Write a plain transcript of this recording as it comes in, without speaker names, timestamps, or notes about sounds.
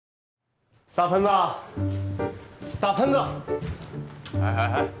大盆子，大盆子，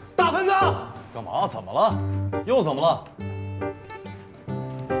哎，大盆子，干嘛？怎么了？又怎么了？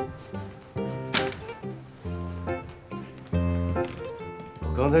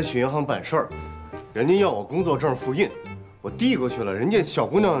我刚才去银行办事儿，人家要我工作证复印，我递过去了，人家小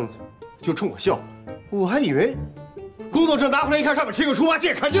姑娘就冲我笑，我还以为工作证拿回来一看，上面贴个出发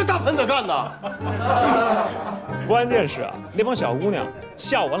戒，肯定大盆子干的。关键是啊，那帮小姑娘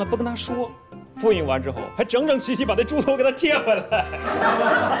笑完了不跟他说，复印完之后还整整齐齐把那猪头给他贴回来。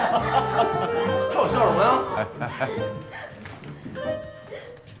看我笑什么呀？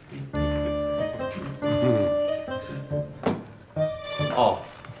哦，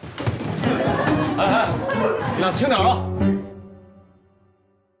尽量轻点啊！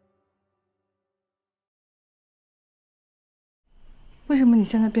为什么你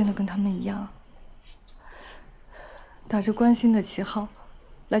现在变得跟他们一样？打着关心的旗号，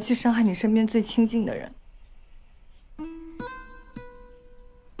来去伤害你身边最亲近的人。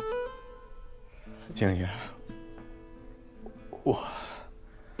静怡，我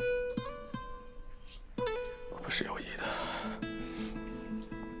不是有意的。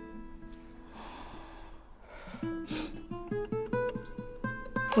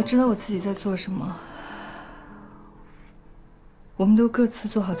我知道我自己在做什么。我们都各自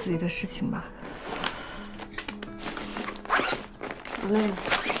做好自己的事情吧。我累了，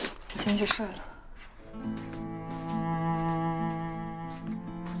我先去睡了。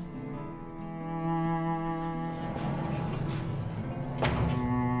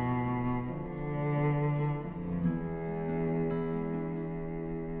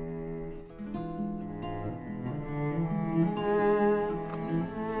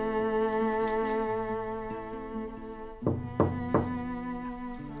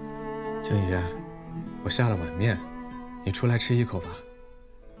静怡，我下了碗面，你出来吃一口吧。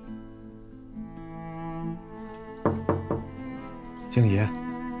静怡，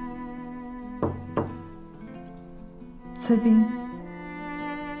崔斌，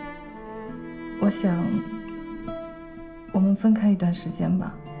我想我们分开一段时间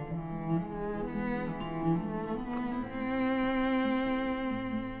吧。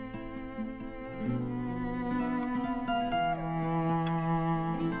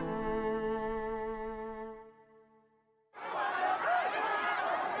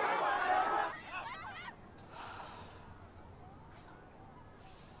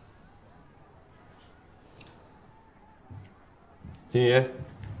金怡，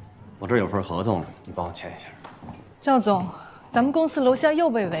我这儿有份合同，你帮我签一下。赵总，咱们公司楼下又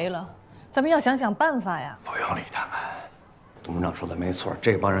被围了，咱们要想想办法呀。不用理他们，董事长说的没错，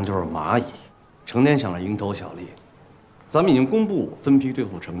这帮人就是蚂蚁，成天想着蝇头小利。咱们已经公布分批兑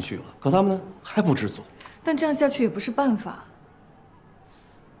付程序了，可他们呢还不知足。但这样下去也不是办法，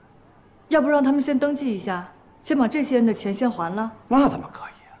要不让他们先登记一下，先把这些人的钱先还了。那怎么可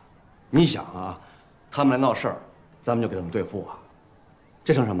以啊？你想啊，他们来闹事儿，咱们就给他们兑付啊。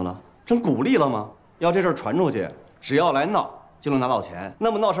这成什么了？成鼓励了吗？要这事儿传出去，只要来闹就能拿到钱，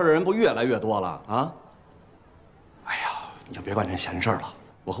那么闹事儿的人不越来越多了啊？哎呀，你就别管这闲事儿了。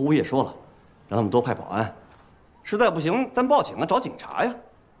我和物业说了，让他们多派保安，实在不行咱报警啊，找警察呀。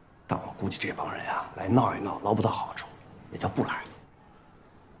但我估计这帮人呀，来闹一闹，捞不到好处，也就不来了。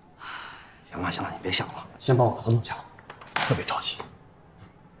行了行了，你别想了，先把我的合同签了，特别着急。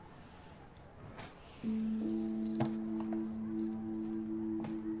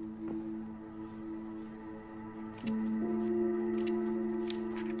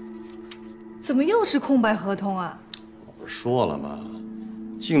怎么又是空白合同啊？我不是说了吗？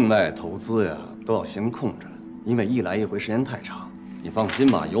境外投资呀，都要先控制，因为一来一回时间太长。你放心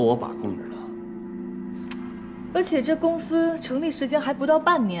吧，有我把控着呢。而且这公司成立时间还不到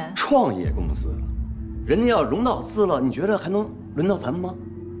半年。创业公司，人家要融到资了，你觉得还能轮到咱们吗？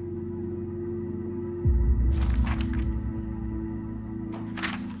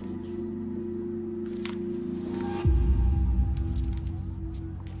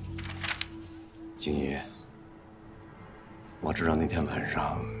静怡，我知道那天晚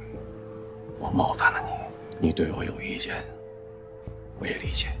上我冒犯了你，你对我有意见，我也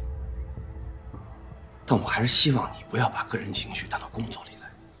理解。但我还是希望你不要把个人情绪带到工作里来。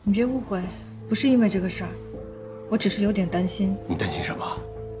你别误会，不是因为这个事儿，我只是有点担心。你担心什么？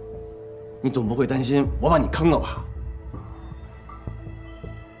你总不会担心我把你坑了吧？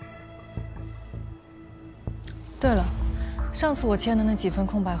对了，上次我签的那几份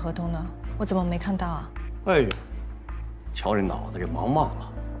空白合同呢？我怎么没看到啊？哎呦，瞧这脑子给忙忘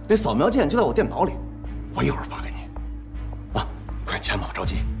了，那扫描件就在我电脑里，我一会儿发给你。啊，快签吧，我着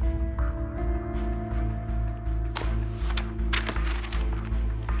急。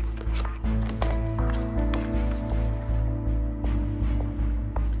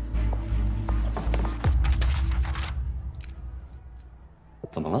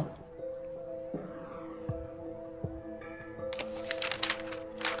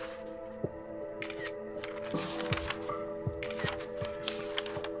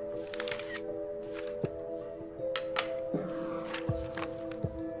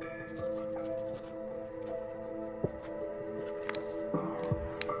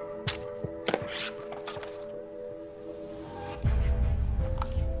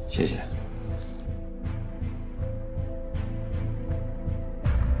谢谢。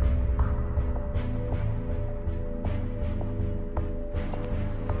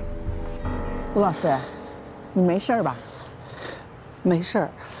吴老师，你没事吧？没事儿，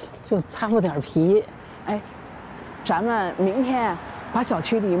就擦破点皮。哎，咱们明天把小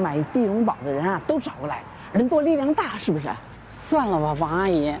区里买地荣宝的人啊都找过来，人多力量大，是不是？算了吧，王阿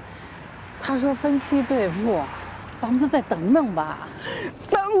姨，他说分期兑付，咱们就再等等吧。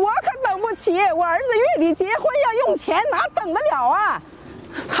等我可等不起，我儿子月底结婚要用钱，哪等得了啊？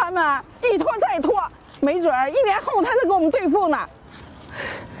他们啊一拖再拖，没准1年后他才给我们兑付呢。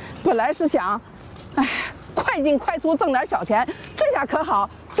本来是想，哎，快进快出挣点小钱，这下可好，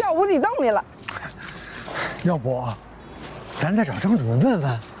掉无底洞里了。要不，咱再找张主任问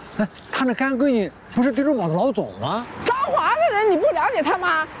问，哎，他那干闺女不是地荣宝的老总吗？张华的人你不了解他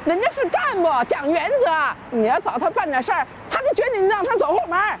吗？人家是干部，讲原则。你要找他办点事儿，他就觉得你让他走后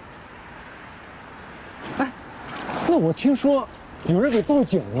门。哎，那我听说有人给报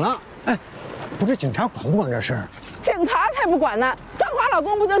警了，哎，不知警察管不管这事儿？警察才不管呢！张华老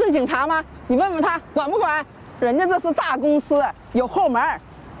公不就是警察吗？你问问他管不管？人家这是大公司，有后门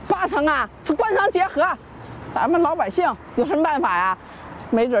，8成啊是官商结合。咱们老百姓有什么办法呀？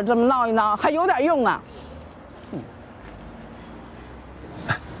没准这么闹一闹还有点用呢。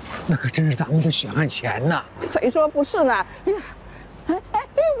那可真是咱们的血汗钱呐！谁说不是呢？哎呀，哎，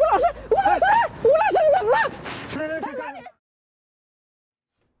吴老师，你怎么了？来，赶紧！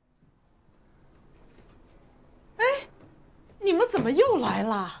哎，你们怎么又来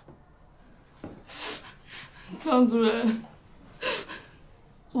了？张主任，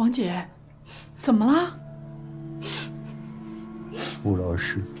王姐，怎么了？吴老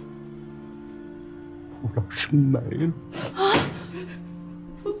师没了。啊！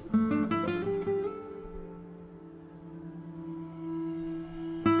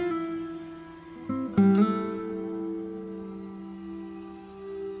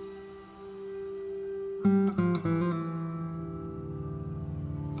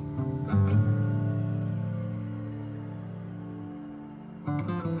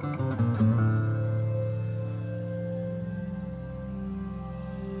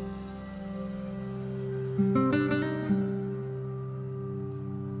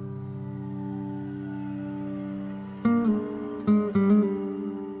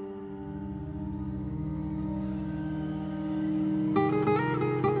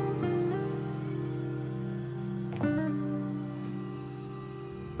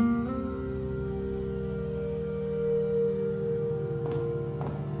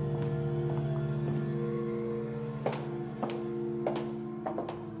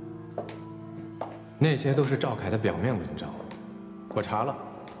那些都是赵凯的表面文章，我查了，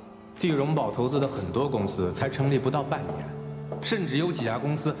地荣宝投资的很多公司才成立不到半年，甚至有几家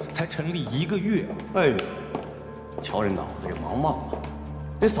公司才成立1个月。哎呦，瞧这脑子这毛冒啊！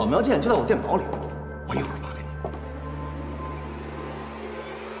那扫描件就在我电脑里，我一会儿发给你。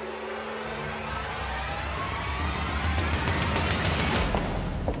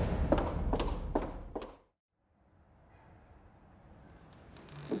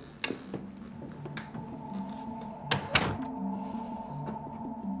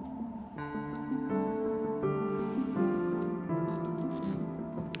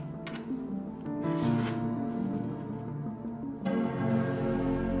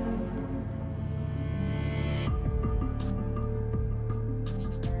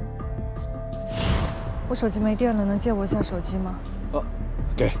我手机没电了，能借我一下手机吗？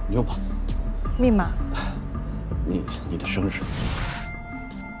给你用吧。密码？你的生日。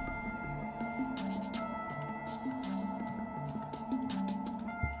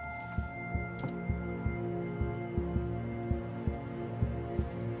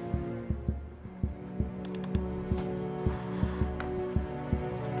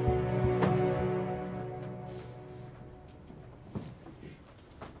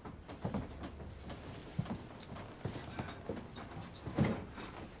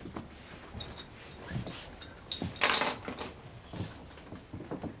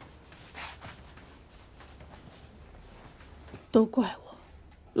都怪我，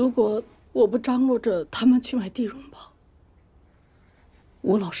如果我不张罗着他们去买地荣宝，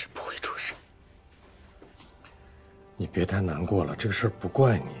吴老师不会出事。你别太难过了，这个事儿不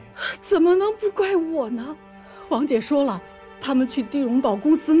怪你。怎么能不怪我呢？王姐说了，他们去地荣宝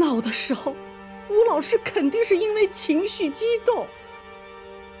公司闹的时候，吴老师肯定是因为情绪激动。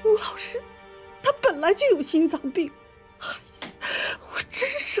吴老师，他本来就有心脏病。哎呀，我真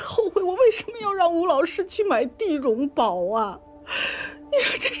是后悔，我为什么要让吴老师去买地荣宝啊？你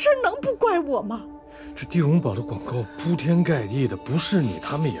说这事儿能不怪我吗？这地荣宝的广告铺天盖地的，不是你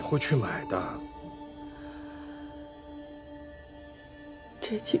他们也会去买的。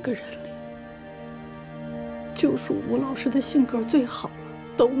这几个人里，就属吴老师的性格最好了，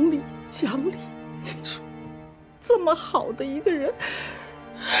懂理讲理。你说，这么好的一个人，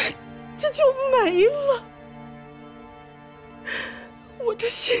这就没了，我这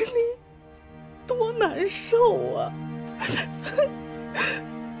心里多难受啊！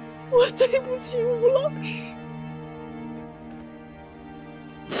我对不起吴老师。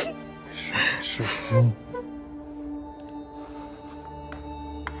是，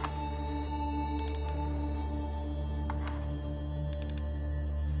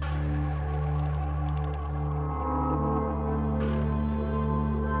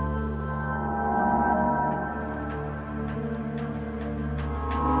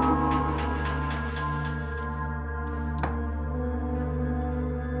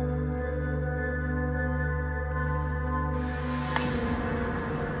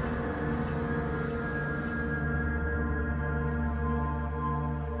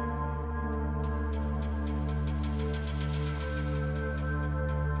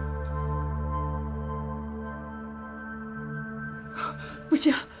不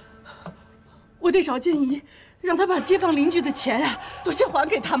行，我得找静怡，让她把街坊邻居的钱啊都先还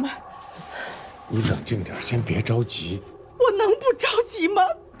给他们。你冷静点，先别着急。我能不着急吗？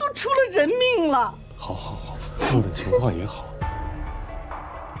都出了人命了。好，问问情况也好。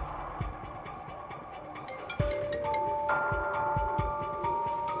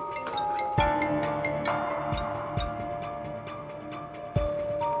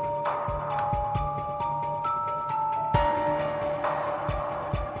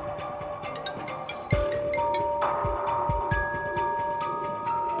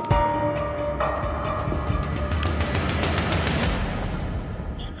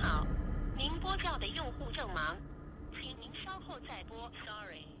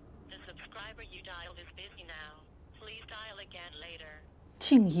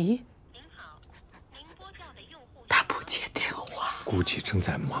静怡，她不接电话，估计正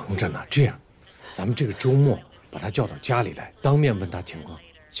在忙着呢。这样，咱们这个周末把他叫到家里来，当面问他情况，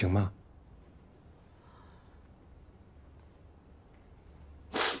行吗？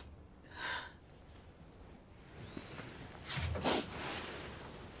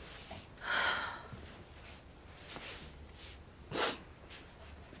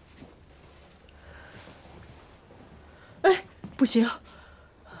哎，不行。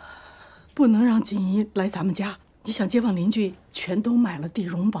不能让锦怡来咱们家。你想，街坊邻居全都买了地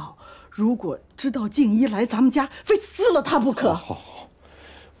荣宝，如果知道静怡来咱们家，非撕了她不可。好，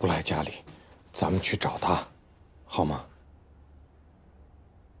不来家里，咱们去找她，好吗？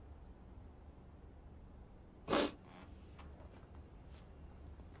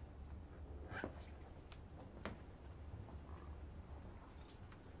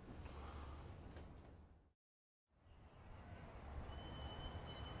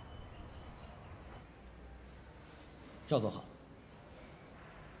赵总好，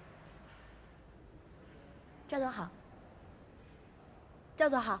赵总好，赵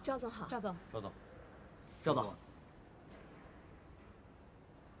总好，赵总好，赵总，赵总。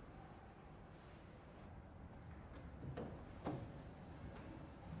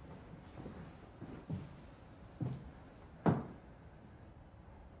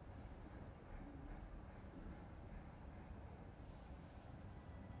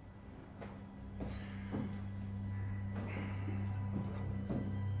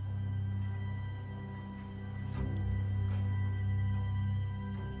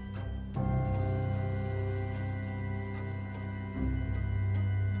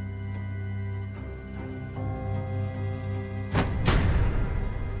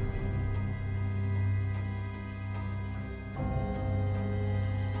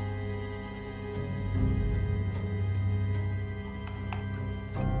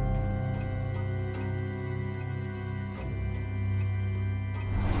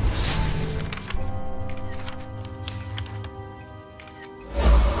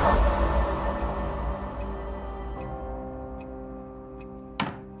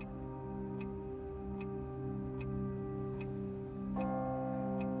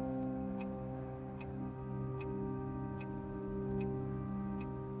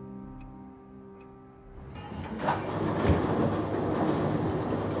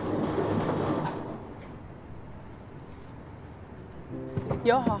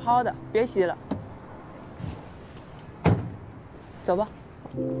油好好的，别洗了。走吧。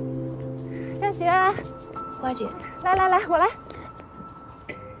小雪，花姐，来，我来。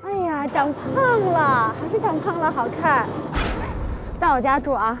哎呀，长胖了，还是长胖了好看。到我家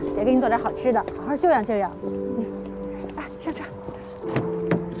住啊，姐给你做点好吃的，好好休养休养。来上车。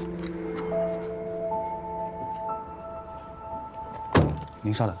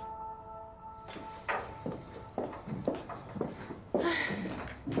您稍等。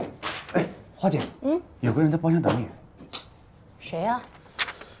哎，花姐，有个人在包厢等你。谁呀？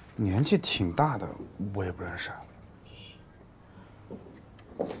年纪挺大的，我也不认识。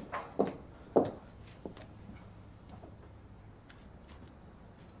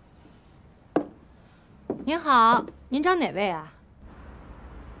您好，您找哪位啊？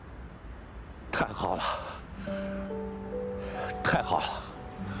太好了，太好了！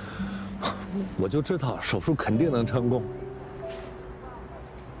我就知道手术肯定能成功。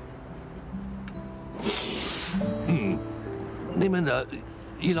那边的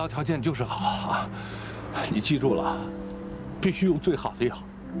医疗条件就是好啊，你记住了，必须用最好的药。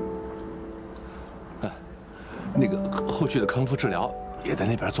那个后续的康复治疗也在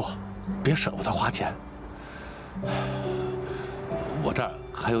那边做，别舍不得花钱。我这儿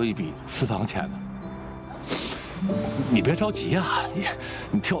还有一笔私房钱呢，你别着急啊，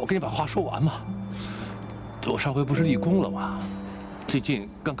你听我跟你把话说完嘛。我上回不是立功了吗？最近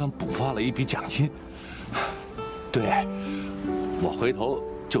刚刚补发了一笔奖金，对，我回头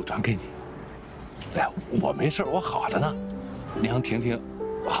就转给你。哎，我没事，我好着呢。你让婷婷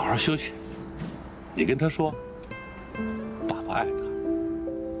好好休息，你跟她说，爸爸爱她。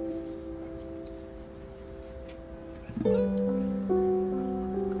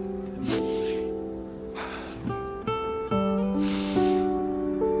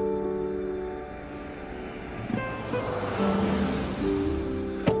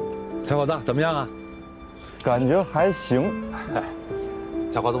小伙子怎么样啊？感觉还行。哎，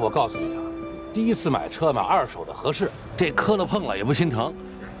小伙子，我告诉你啊，第一次买车买二手的合适，这磕了碰了也不心疼。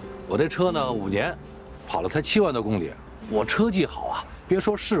我这车呢5年，跑了才7万多公里，我车技好啊，别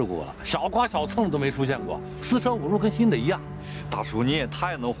说事故了，小刮小蹭都没出现过，四舍五入跟新的一样。大叔，你也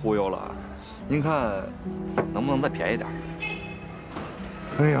太能忽悠了，您看能不能再便宜点？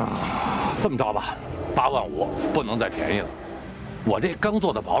哎呀，这么着吧，8万5，不能再便宜了。我这刚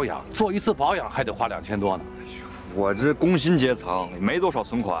做的保养，做一次保养还得花2000多呢。我这工薪阶层，没多少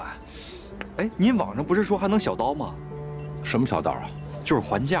存款。哎，您网上不是说还能小刀吗？什么小刀啊？就是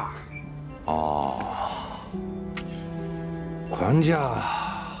还价。哦，还价，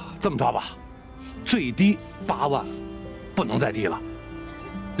这么着吧，最低8万，不能再低了。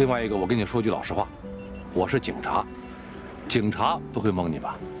另外一个，我跟你说句老实话，我是警察，警察不会蒙你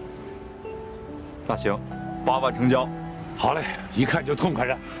吧？那行，8万成交。好嘞，一看就痛快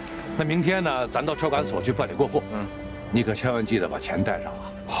着。那明天呢，咱到车管所去办理过户。你可千万记得把钱带上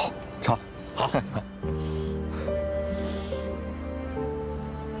啊。好，成。好。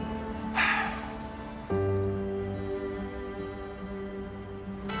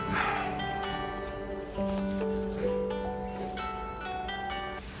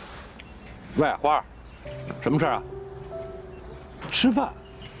喂，花儿，什么事啊？吃饭？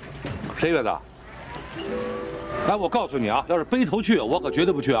谁约的？哎，我告诉你啊，要是背头去，我可绝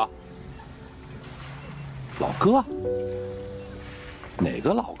对不去啊。老哥？哪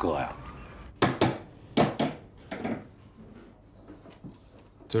个老哥呀？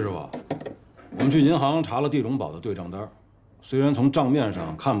崔师傅，我们去银行查了地荣宝的对账单，虽然从账面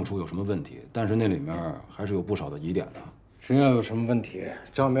上看不出有什么问题，但是那里面还是有不少的疑点的。真要有什么问题，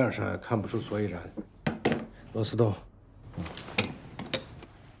账面上也看不出所以然。螺丝豆。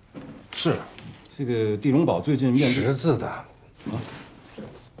是。这个地荣宝最近面对识字的啊，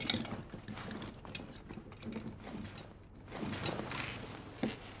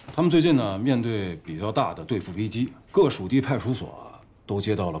他们最近呢面对比较大的对付逼机，各属地派出所都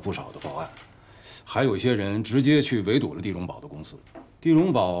接到了不少的报案，还有一些人直接去围堵了地荣宝的公司。地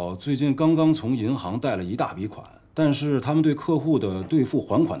荣宝最近刚刚从银行贷了一大笔款，但是他们对客户的兑付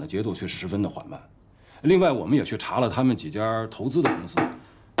还款的节奏却十分的缓慢。另外，我们也去查了他们几家投资的公司。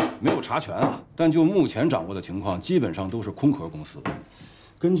没有查全啊，但就目前掌握的情况，基本上都是空壳公司。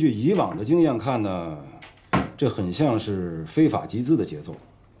根据以往的经验看呢，这很像是非法集资的节奏。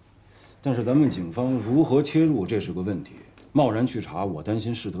但是咱们警方如何切入，这是个问题。贸然去查，我担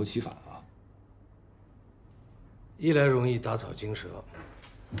心适得其反啊。一来容易打草惊蛇，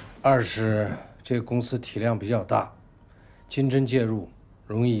二是这个公司体量比较大，经侦介入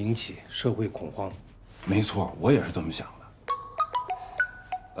容易引起社会恐慌。没错，我也是这么想的。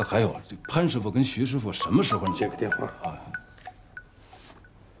还有这潘师傅跟徐师傅什么时候接个电话啊？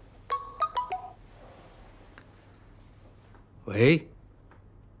喂，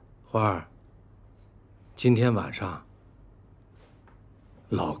花儿，今天晚上，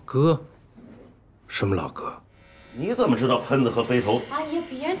老哥，什么老哥？你怎么知道喷子和背头？哎呀，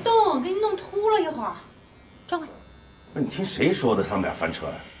别动，给你弄秃了一会儿。转过去。不是你听谁说的？他们俩翻车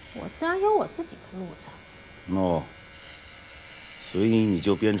呀？我自然有我自己的路子。哦，所以你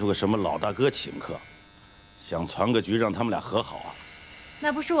就编出个什么老大哥请客，想传个局让他们俩和好啊？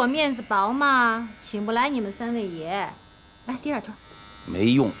那不是我面子薄吗？请不来你们三位爷。来，低点头。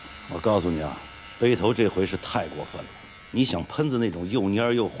没用，我告诉你啊，背头这回是太过分了。你想喷子那种又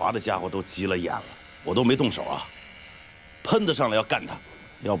蔫又滑的家伙都急了眼了，我都没动手啊。喷子上来要干他，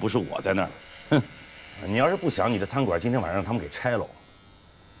要不是我在那儿，哼！你要是不想你这餐馆今天晚上让他们给拆了，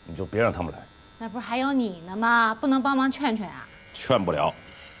你就别让他们来。那不是还有你呢吗？不能帮忙劝劝啊？劝不了，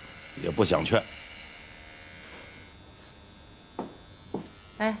也不想劝。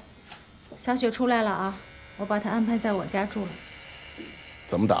哎，小雪出来了啊，我把她安排在我家住了。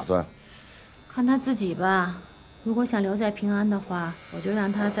怎么打算？看她自己吧。如果想留在平安的话，我就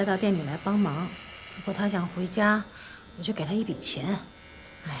让她再到店里来帮忙；如果她想回家，我就给她一笔钱。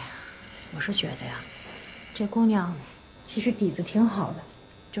哎呀，我是觉得呀，这姑娘其实底子挺好的，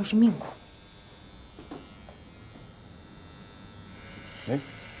就是命苦。哎，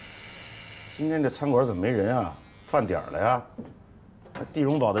今天这餐馆怎么没人啊？饭点了呀？那地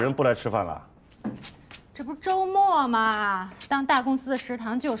荣堡的人不来吃饭了？这不是周末吗？当大公司的食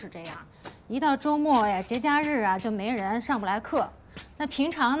堂就是这样，一到周末呀、节假日啊，就没人，上不来课。那平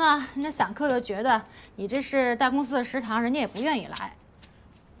常呢，人家散客又觉得你这是大公司的食堂，人家也不愿意来。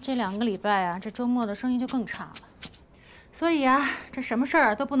这2个礼拜啊，这周末的生意就更差了。所以啊，这什么事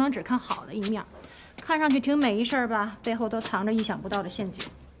儿都不能只看好的一面，看上去挺美一事儿吧，背后都藏着意想不到的陷阱。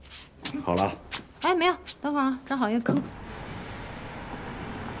好了。哎，没有，等会儿啊，正好一个坑。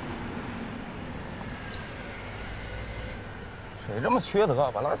谁这么缺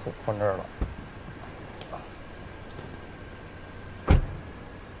德，把垃圾桶放这儿了？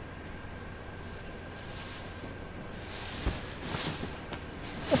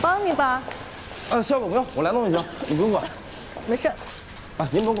我帮你吧。啊，肖总不用，我来弄就行，你不用管。没事。啊，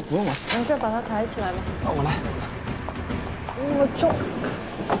您不用管。没事，把它抬起来吧。啊，我来。那么重。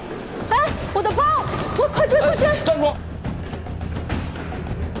哎，我的包！我快追，快追！站住！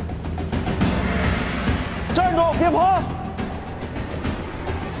站住！别跑！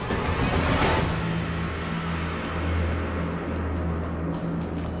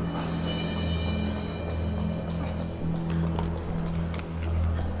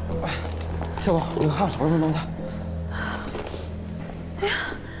肖总，你看手上弄的。哎呀，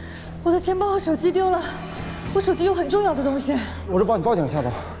我的钱包和手机丢了，我手机有很重要的东西。我这帮你报警，夏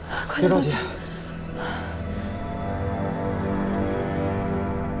总，别着急。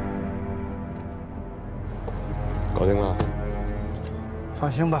搞定了。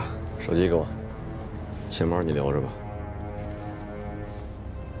放心吧。手机给我，钱包你留着吧。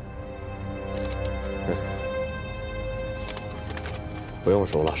不用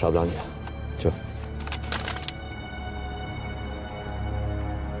数了，少脏你。去。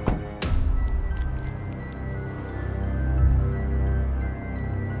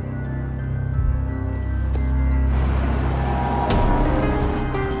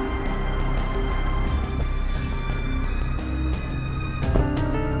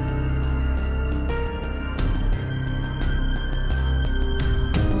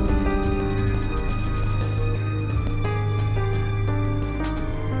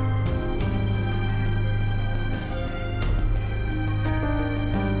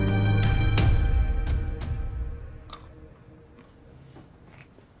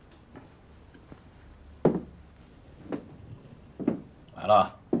来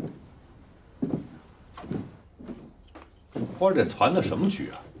了，花儿这传的什么局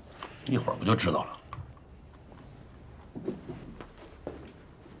啊？一会儿不就知道了。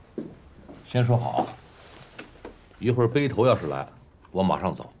先说好，一会儿背头要是来，我马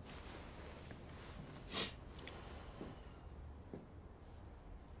上走。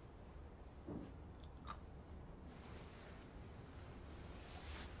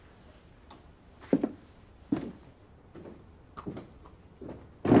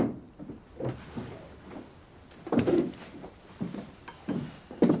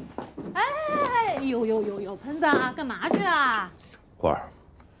有喷子啊，干嘛去啊？花儿，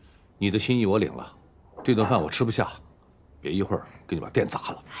你的心意我领了，这顿饭我吃不下，别一会儿给你把店砸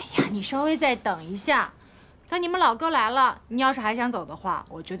了。哎呀，你稍微再等一下，等你们老哥来了，你要是还想走的话，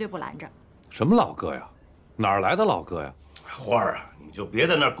我绝对不拦着。什么老哥呀？哪儿来的老哥呀？花儿啊，你就别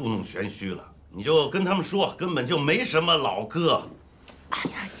在那儿故弄玄虚了，你就跟他们说，根本就没什么老哥。哎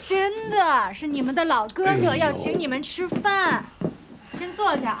呀，真的是你们的老哥哥要请你们吃饭，先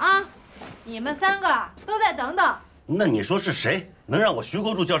坐下啊。你们3个都再等等。那你说是谁能让我徐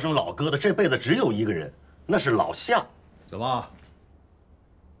国柱叫声老哥的？这辈子只有一个人。那是老乡。怎么？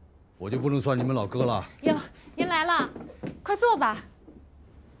我就不能算你们老哥了？哟，您来了，快坐吧。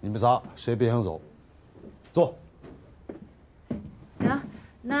你们仨谁别想走，坐。得，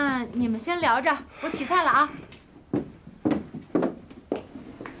那你们先聊着，我起菜了啊。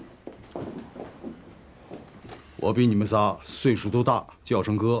我比你们仨岁数都大，叫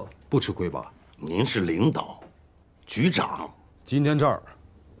声哥不吃亏吧？您是领导，局长。今天这儿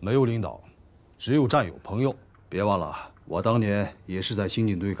没有领导，只有战友朋友。别忘了，我当年也是在刑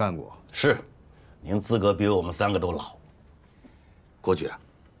警队干过。是，您资格比我们3个都老。郭局，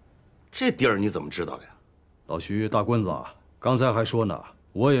这地儿你怎么知道的呀？老徐、大棍子，刚才还说呢，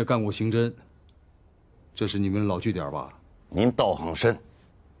我也干过刑侦。这是你们老据点吧？您道行深。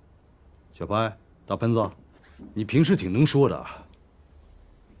小白、大喷子，你平时挺能说的，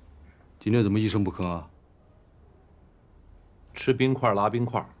今天怎么一声不吭啊？吃冰块拉冰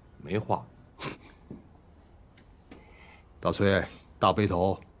块，没话。大崔、大背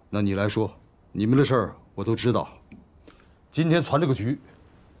头，那你来说，你们的事儿我都知道。今天传这个局，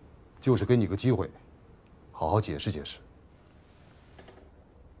就是给你个机会，好好解释解释。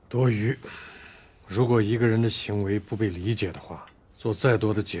多余。如果一个人的行为不被理解的话，做再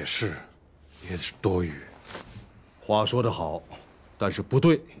多的解释也是多余。话说得好，但是不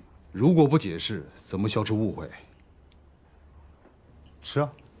对。如果不解释，怎么消除误会？吃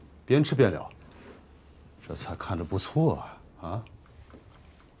啊，边吃边聊。这菜看着不错啊！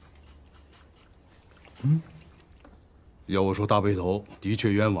要我说，大背头的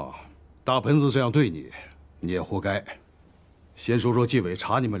确冤枉，大盆子这样对你，你也活该。先说说纪委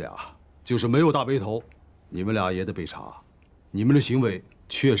查你们俩，就是没有大背头，你们俩也得被查。你们的行为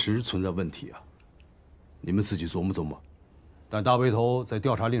确实存在问题啊，你们自己琢磨琢磨。但大背头在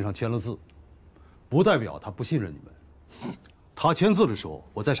调查令上签了字，不代表他不信任你们。他签字的时候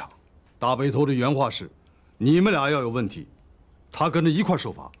我在场，大背头的原话是：你们俩要有问题，他跟着一块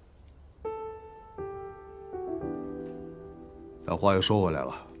受罚。但话又说回来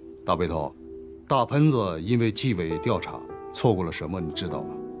了，大背头，大喷子因为纪委调查错过了什么，你知道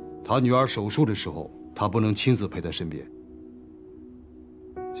吗？他女儿手术的时候，他不能亲自陪在身边。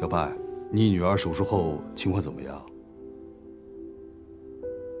小白，你女儿手术后情况怎么样？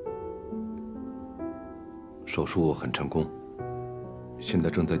手术很成功，现在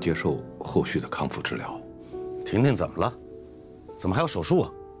正在接受后续的康复治疗。婷婷怎么了？怎么还有手术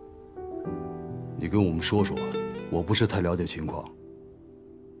啊？你跟我们说说，我不是太了解情况。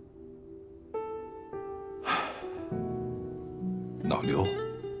脑瘤，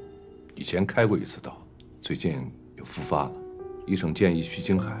以前开过一次刀，最近又复发了，医生建议去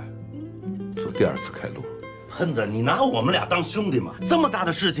京海做第2次开颅。喷子，你拿我们俩当兄弟吗？这么大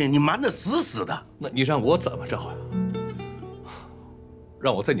的事情你瞒得死死的。那你让我怎么着呀？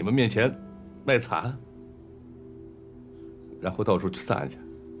让我在你们面前卖惨，然后到处去散去？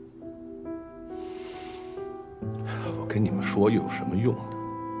我跟你们说又有什么用呢？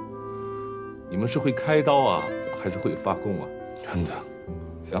你们是会开刀啊，还是会发功啊？喷子，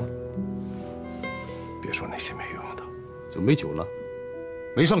行了，别说那些没用的。怎么没酒了？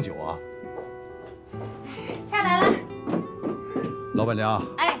没上酒啊？菜来了。老板娘，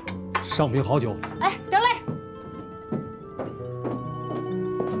哎，上瓶好酒。哎，得嘞。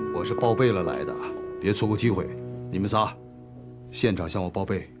我是报备了来的，别错过机会。你们仨，现场向我报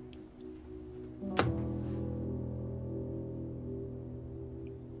备。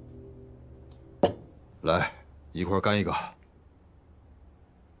来，一块干一个。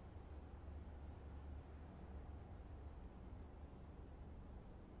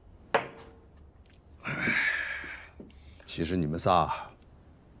其实你们仨，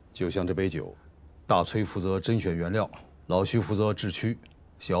就像这杯酒，大崔负责甄选原料，老徐负责制曲，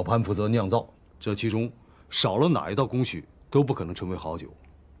小潘负责酿造。这其中少了哪一道工序，都不可能成为好酒。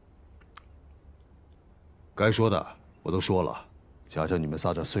该说的我都说了，加上你们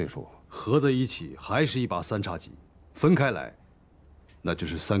仨这岁数，合在一起还是一把3叉戟，分开来，那就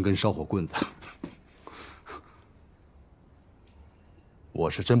是3根烧火棍子。我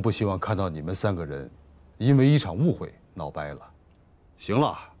是真不希望看到你们3个人，因为一场误会闹掰了。行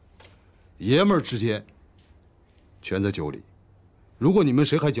了，爷们儿之间，全在酒里。如果你们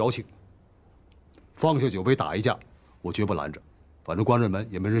谁还矫情，放下酒杯打一架，我绝不拦着。反正关着门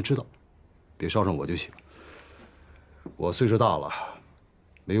也没人知道，别捎上我就行。我岁数大了，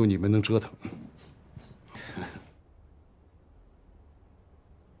没有你们能折腾。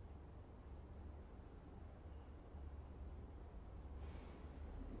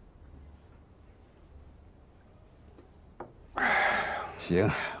行，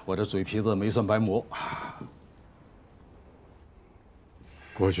我这嘴皮子没算白磨。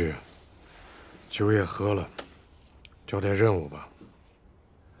国局，酒也喝了，交代任务吧。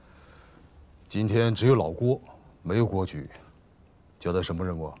今天只有老郭，没有郭局，交代什么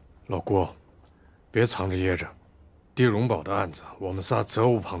任务？老郭，别藏着掖着，地荣宝的案子，我们仨责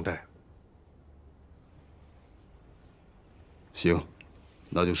无旁贷。行，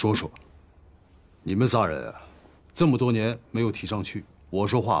那就说说。你们仨人啊，这么多年没有提上去，我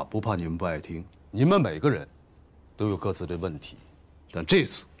说话不怕你们不爱听。你们每个人都有各自的问题，但这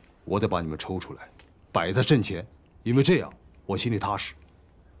次我得把你们抽出来，摆在阵前，因为这样我心里踏实。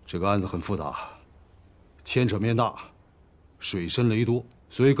这个案子很复杂，牵扯面大，水深雷多，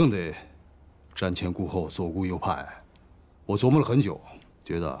所以更得瞻前顾后，左顾右盼。我琢磨了很久，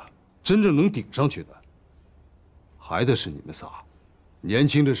觉得真正能顶上去的，还得是你们仨。年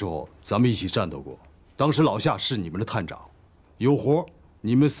轻的时候咱们一起战斗过，当时老夏是你们的探长，有活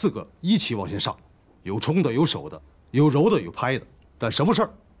你们4个一起往前上，有冲的，有守的，有揉的，有拍的，但什么事儿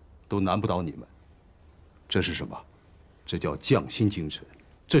都难不倒你们。这是什么？这叫匠心精神。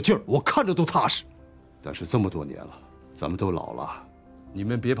这劲儿我看着都踏实。但是这么多年了，咱们都老了，你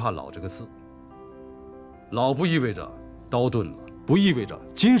们别怕老这个字。老不意味着刀钝了，不意味着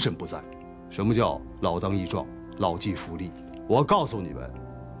精神不在。什么叫老当益壮，老骥伏枥？我告诉你们，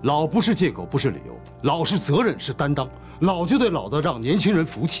老不是借口，不是理由，老是责任，是担当。老就得老得让年轻人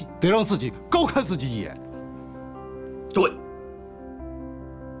服气，得让自己高看自己一眼。对，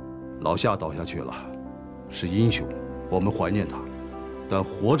老夏倒下去了，是英雄，我们怀念他。但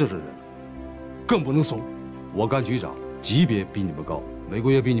活着的人更不能怂。我干局长，级别比你们高，每个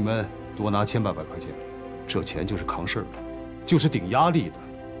月比你们多拿千800块钱，这钱就是扛事儿的，就是顶压力的。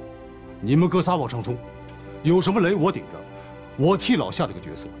你们哥仨往上冲，有什么雷我顶着，我替老夏这个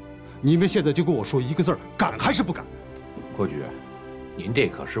角色。你们现在就跟我说一个字儿，敢还是不敢？郭局，您这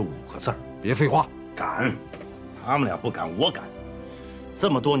可是5个字儿，别废话。敢！他们俩不敢，我敢。这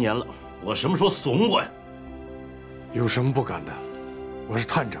么多年了，我什么时候怂过呀？有什么不敢的？我是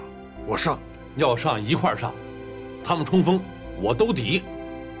探长，我上。要上一块儿上，他们冲锋，我都抵。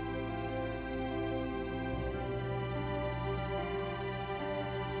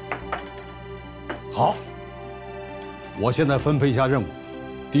好，我现在分配一下任务。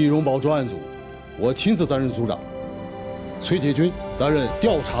地荣宝专案组，我亲自担任组长。崔铁军担任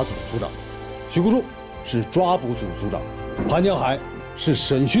调查组组长，徐国柱是抓捕组组长，潘江海是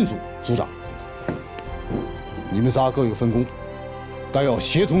审讯组组长。你们仨各有分工，但要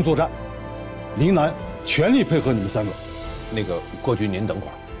协同作战。林楠全力配合你们3个。那个郭局，您等会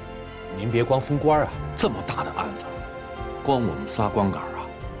儿，您别光封官啊！这么大的案子，光我们仨光杆啊，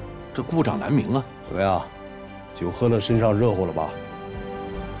这孤掌难鸣啊！怎么样，酒喝了，身上热乎了吧？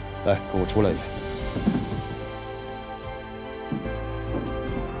来，给我出来一下。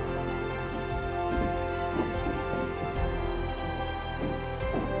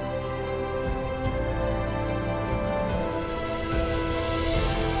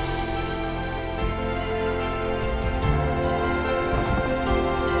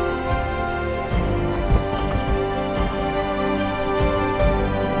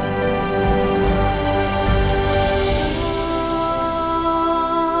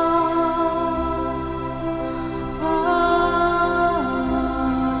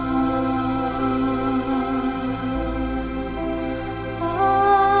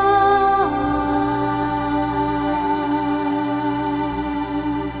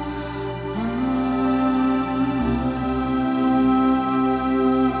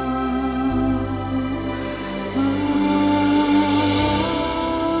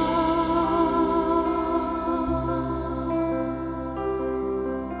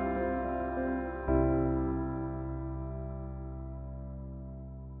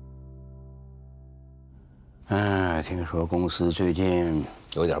听说公司最近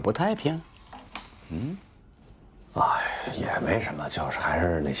有点不太平。也没什么，就是还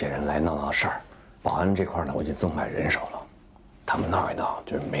是那些人来闹闹事儿。保安这块呢，我已经增派人手了，他们闹一闹，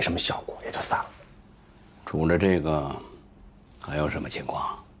就是没什么效果，也就散了。除了这个，还有什么情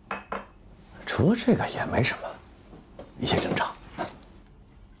况？除了这个也没什么，一切正常。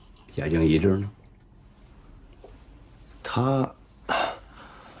夏静一志呢？他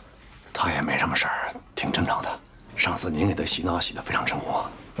也没什么事儿，挺正常的。上次您给他洗脑洗得非常成功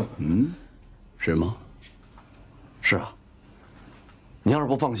啊。是吗？是啊。您要是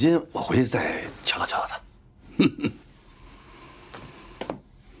不放心，我回去再敲打敲打他。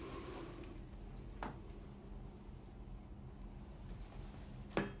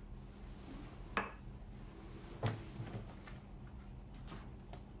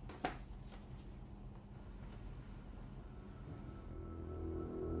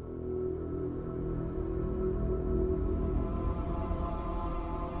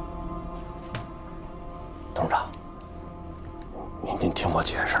我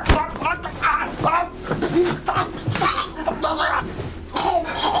解释。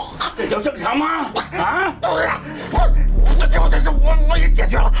这叫正常吗？啊？这事我也解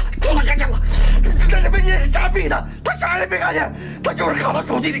决了，不能干这了。这人民是诈骗的，他啥也没干见，他就是靠到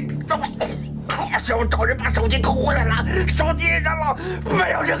手机里，找人把手机偷回来了，手机也扔了，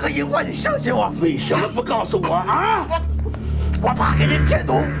没有任何隐患，你相信我。为什么不告诉我啊？我怕给你添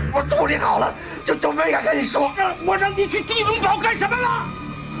堵，我处理好了就没敢跟你说。我让你去地龙堡干什么了？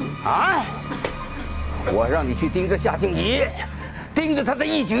啊？我让你去盯着夏静怡，盯着她的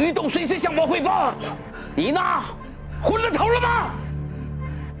一举一动，随时向我汇报。你呢？昏了头了吗？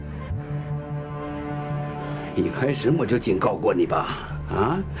一开始我就警告过你吧，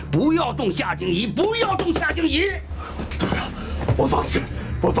啊，不要动夏静怡，不要动夏静怡。董事长，我发誓，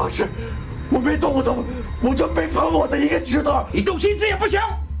我发誓，我没动过她，我就没碰我的一个指头。你动心思也不行。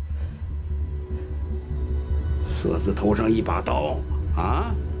蛇子头上一把刀，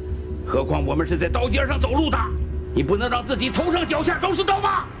啊，何况我们是在刀尖上走路的，你不能让自己头上脚下都是刀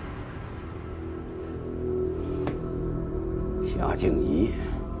吧？夏静怡，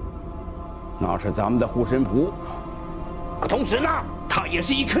那是咱们的护身符，可同时呢，她也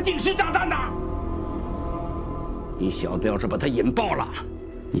是一颗定时炸弹呐！你小子要是把她引爆了，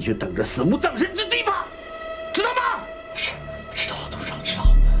你就等着死无葬身之地吧，知道吗？是，知道了，董事长，知道。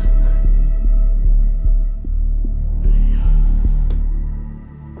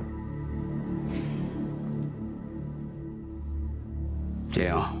这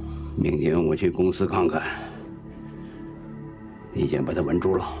样，明天我去公司看看。你先把他稳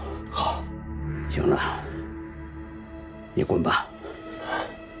住了。好，行了，你滚吧。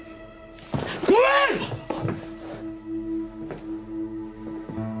滚！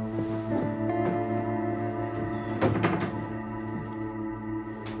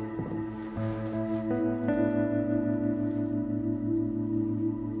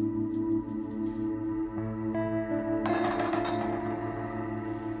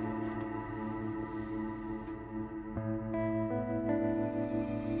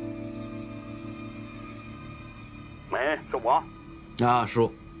喂，是我。啊，叔，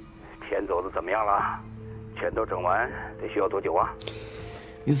钱走的怎么样了？全都整完得需要多久啊？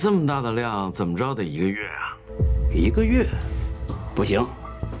你这么大的量，怎么着得1个月啊？1个月？不行，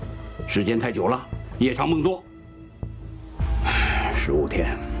时间太久了，夜长梦多。15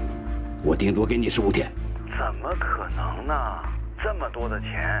天，我顶多给你15天。怎么可能呢？这么多的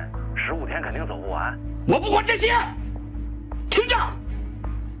钱，15天肯定走不完。我不管这些，听着，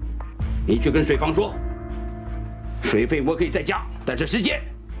你去跟水房说。水费我可以再加，但是时间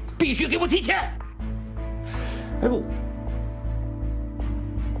必须给我提前。哎不，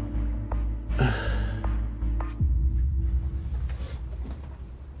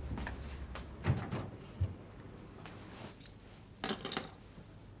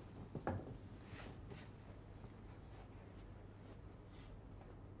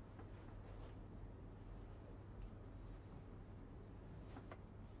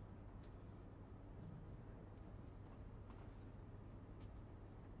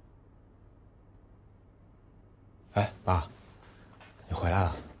哎，爸，你回来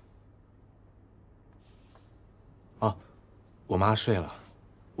了。哦，我妈睡了，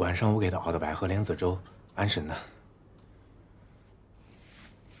晚上我给她熬的白鹤莲子粥，安神呢。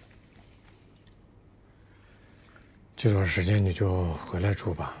这段时间你就回来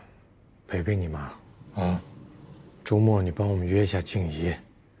住吧，陪陪你妈。啊，周末你帮我们约一下静怡，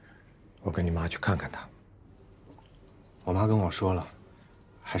我跟你妈去看看她。我妈跟我说了，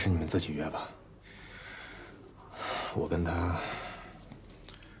还是你们自己约吧。我跟他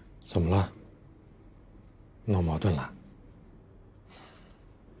怎么了？闹矛盾了？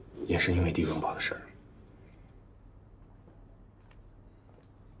也是因为地荣宝的事儿。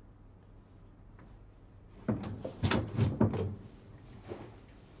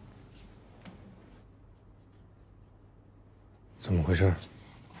怎么回事？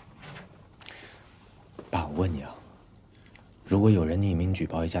爸，我问你啊，如果有人匿名举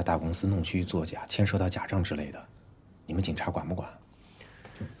报一家大公司弄虚作假，牵涉到假账之类的，你们警察管不管？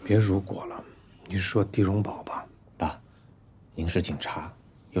别如果了，你是说地荣宝吧？爸，您是警察，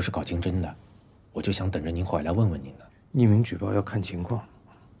又是搞经侦的，我就想等着您回来问问您呢。匿名举报要看情况。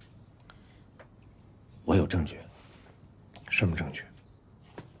我有证据。什么证据？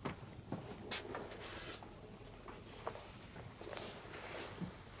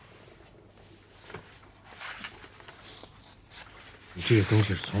你这些东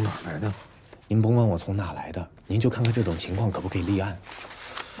西是从哪儿来的？您甭管我从哪来的，您就看看这种情况可不可以立案。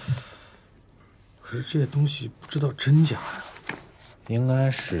可是这些东西不知道真假呀。应该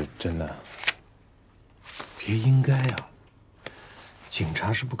是真的。别应该啊，警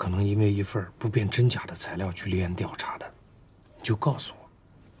察是不可能因为一份不辨真假的材料去立案调查的。你就告诉我，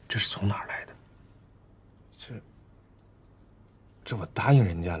这是从哪儿来的？这我答应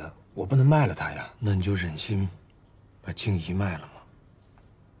人家了，我不能卖了他呀。那你就忍心把静怡卖了吗？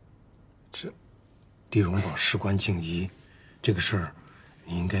地荣宝事关静怡，这个事儿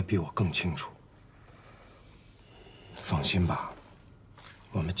你应该比我更清楚。放心吧，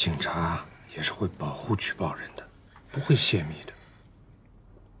我们警察也是会保护举报人的，不会泄密的。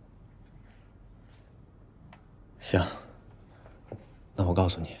行，那我告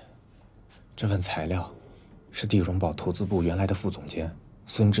诉你，这份材料是地荣宝投资部原来的副总监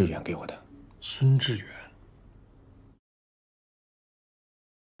孙志远给我的。孙志远。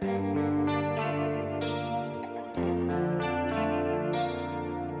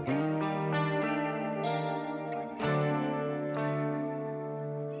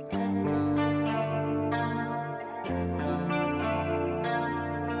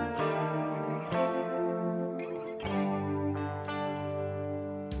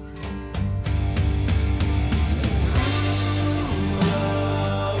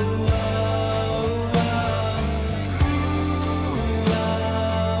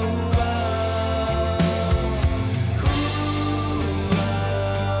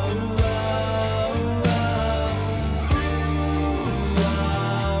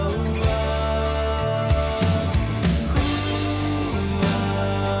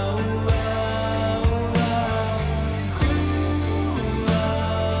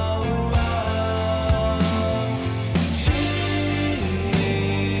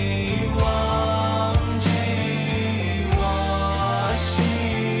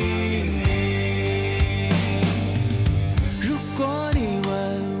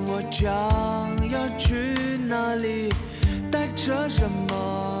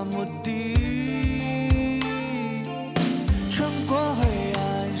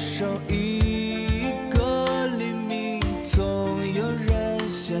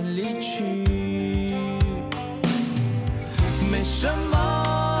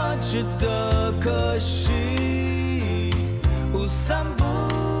可惜，无三不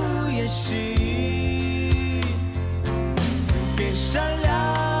演戏。